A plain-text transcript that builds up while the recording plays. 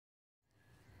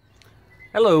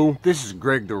Hello, this is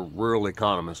Greg the Rural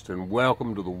Economist, and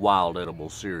welcome to the Wild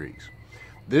Edibles series.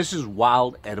 This is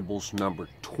Wild Edibles number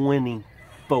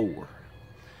 24.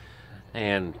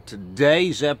 And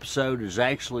today's episode is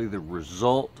actually the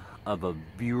result of a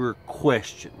viewer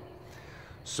question.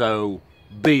 So,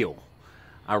 Bill,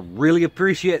 I really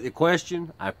appreciate the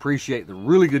question. I appreciate the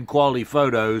really good quality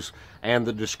photos and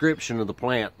the description of the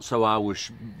plant, so I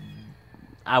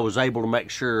was able to make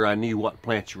sure I knew what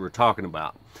plant you were talking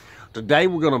about. Today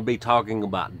we're going to be talking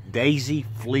about Daisy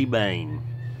Fleabane.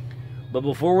 But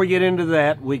before we get into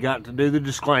that, we got to do the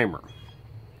disclaimer.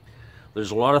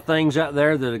 There's a lot of things out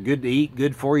there that are good to eat,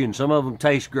 good for you, and some of them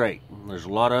taste great. There's a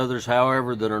lot of others,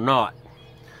 however, that are not.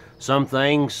 Some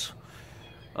things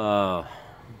can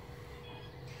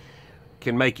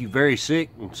make you very sick,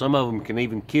 and some of them can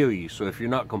even kill you. So if you're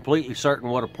not completely certain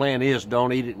what a plant is,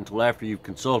 don't eat it until after you've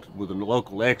consulted with a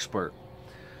local expert.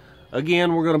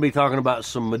 Again, we're going to be talking about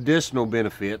some medicinal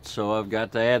benefits, so I've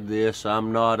got to add this.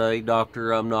 I'm not a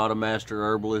doctor, I'm not a master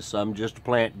herbalist, I'm just a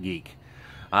plant geek.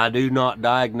 I do not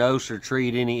diagnose or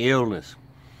treat any illness.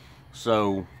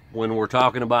 So when we're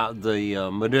talking about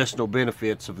the medicinal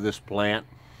benefits of this plant,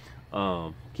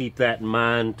 keep that in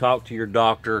mind. Talk to your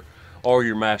doctor or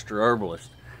your master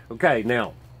herbalist. Okay,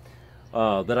 now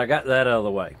that I got that out of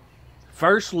the way,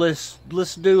 first let's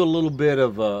do a little bit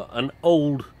of an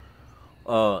old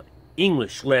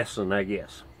English lesson, I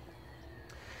guess.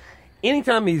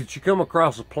 Anytime that you come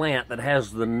across a plant that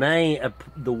has the name,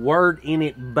 the word in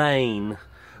it, bane.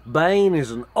 Bane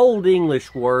is an old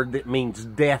English word that means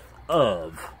death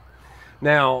of.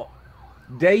 Now,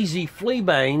 Daisy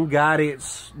Fleabane got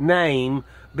its name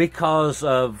because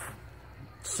of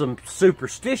some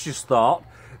superstitious thought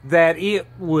that it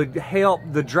would help,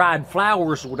 the dried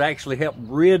flowers would actually help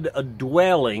rid a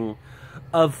dwelling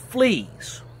of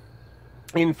fleas.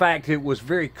 In fact, it was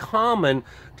very common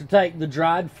to take the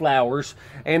dried flowers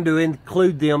and to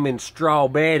include them in straw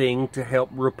bedding to help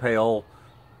repel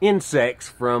insects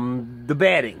from the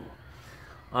bedding.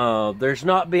 There's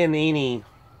not been any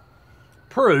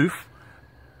proof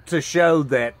to show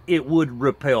that it would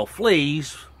repel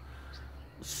fleas.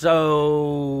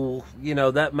 So, you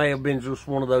know, that may have been just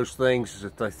one of those things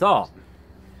that they thought.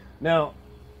 Now,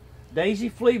 Daisy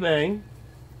Fleabane,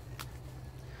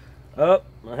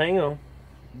 hang on.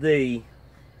 The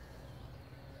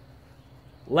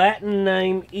Latin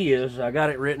name is, I got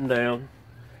it written down,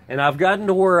 and I've gotten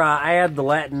to where I add the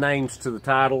Latin names to the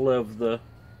title of the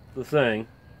thing,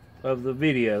 of the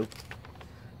video,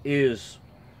 is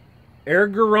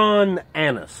Erigeron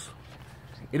annuus.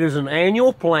 It is an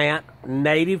annual plant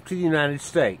native to the United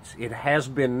States. It has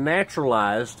been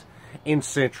naturalized in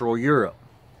Central Europe.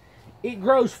 It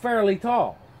grows fairly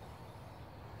tall.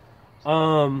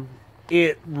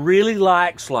 It really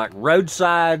likes like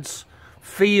roadsides,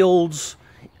 fields,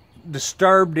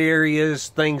 disturbed areas,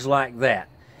 things like that.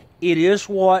 It is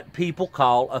what people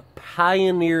call a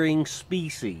pioneering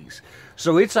species.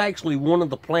 So it's actually one of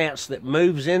the plants that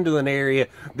moves into an area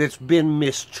that's been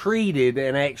mistreated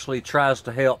and actually tries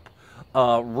to help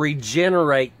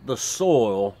regenerate the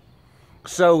soil.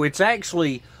 So it's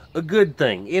actually a good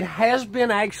thing. It has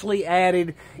been actually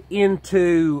added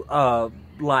into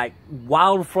like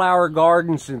wildflower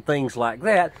gardens and things like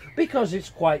that because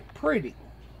it's quite pretty.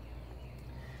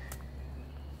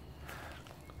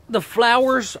 The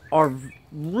flowers are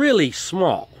really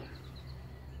small.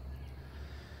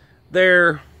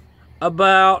 They're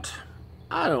about,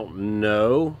 I don't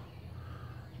know,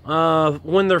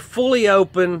 when they're fully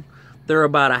open, they're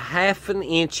about a ½ an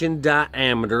inch in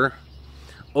diameter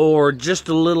or just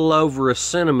a little over a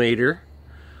centimeter.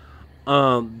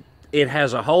 It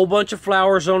has a whole bunch of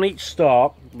flowers on each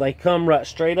stalk. They come right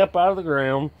straight up out of the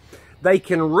ground. They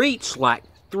can reach like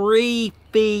 3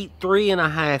 feet,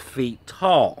 3.5 feet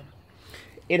tall.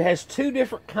 It has two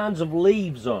different kinds of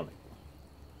leaves on it.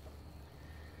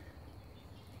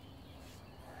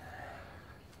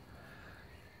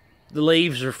 The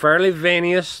leaves are fairly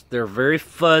venous. They're very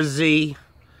fuzzy.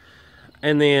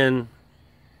 And then,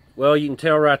 well, you can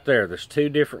tell right there, there's two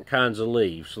different kinds of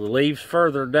leaves. So the leaves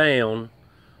further down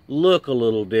look a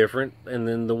little different, and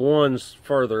then the ones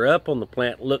further up on the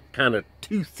plant look kind of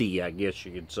toothy, I guess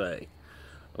you could say.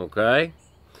 Okay?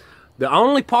 The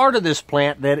only part of this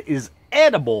plant that is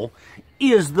edible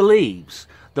is the leaves.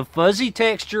 The fuzzy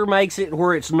texture makes it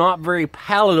where it's not very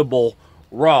palatable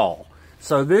raw.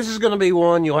 So this is going to be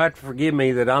one you'll have to forgive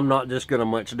me that I'm not just going to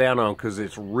munch down on because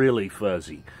it's really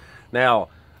fuzzy. Now,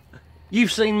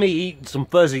 you've seen me eat some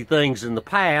fuzzy things in the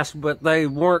past, but they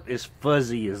weren't as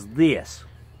fuzzy as this.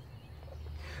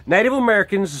 Native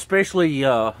Americans, especially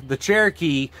the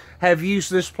Cherokee, have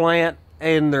used this plant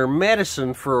and their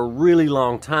medicine for a really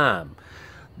long time.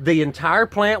 The entire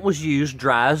plant was used,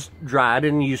 dried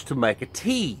and used to make a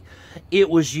tea. It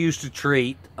was used to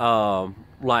treat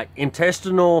like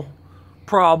intestinal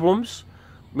problems,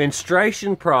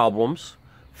 menstruation problems,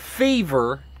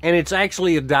 fever, and it's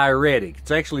actually a diuretic.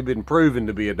 It's actually been proven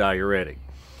to be a diuretic.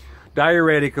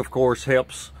 Diuretic, of course,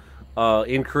 helps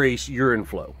increase urine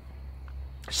flow.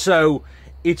 So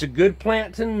it's a good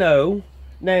plant to know.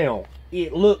 Now,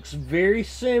 it looks very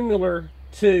similar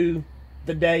to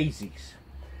the daisies.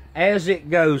 As it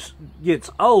gets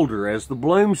older, as the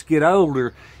blooms get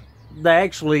older, they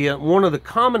actually, one of the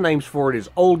common names for it is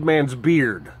old man's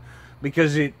beard,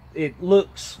 because it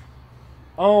looks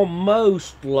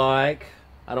almost like,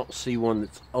 I don't see one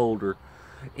that's older,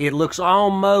 it looks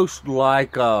almost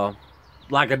like a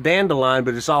dandelion,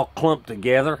 but it's all clumped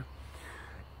together.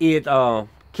 It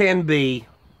can be,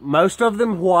 most of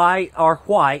them are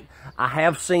white. I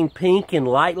have seen pink and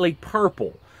lightly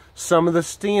purple. Some of the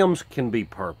stems can be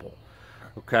purple.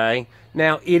 Okay?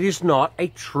 Now, it is not a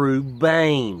true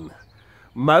bane.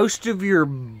 Most of your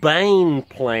bane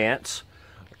plants,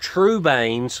 true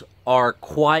banes, are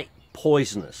quite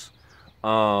poisonous.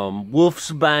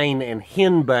 Wolf's bane and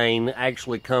henbane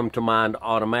actually come to mind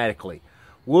automatically.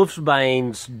 Wolf's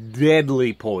bane's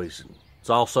deadly poison. It's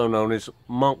also known as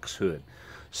monkshood.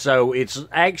 So it's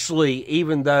actually,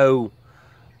 even though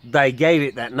they gave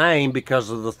it that name because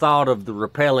of the thought of the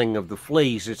repelling of the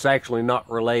fleas, it's actually not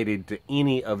related to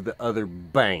any of the other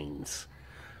banes.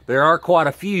 There are quite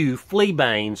a few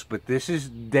fleabanes, but this is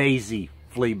Daisy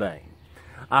Fleabane.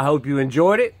 I hope you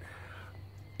enjoyed it.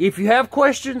 If you have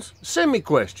questions, send me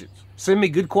questions. Send me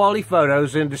good quality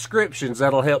photos and descriptions.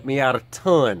 That'll help me out a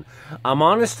ton. I'm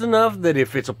honest enough that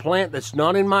if it's a plant that's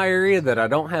not in my area that I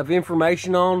don't have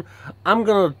information on, I'm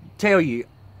going to tell you,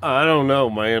 I don't know,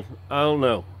 man. I don't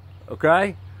know.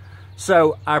 Okay?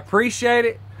 So, I appreciate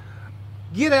it.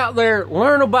 Get out there,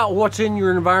 learn about what's in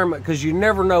your environment, because you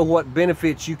never know what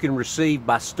benefits you can receive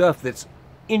by stuff that's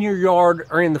in your yard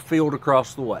or in the field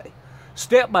across the way.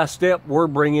 Step by step, we're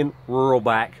bringing rural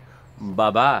back.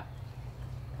 Bye-bye.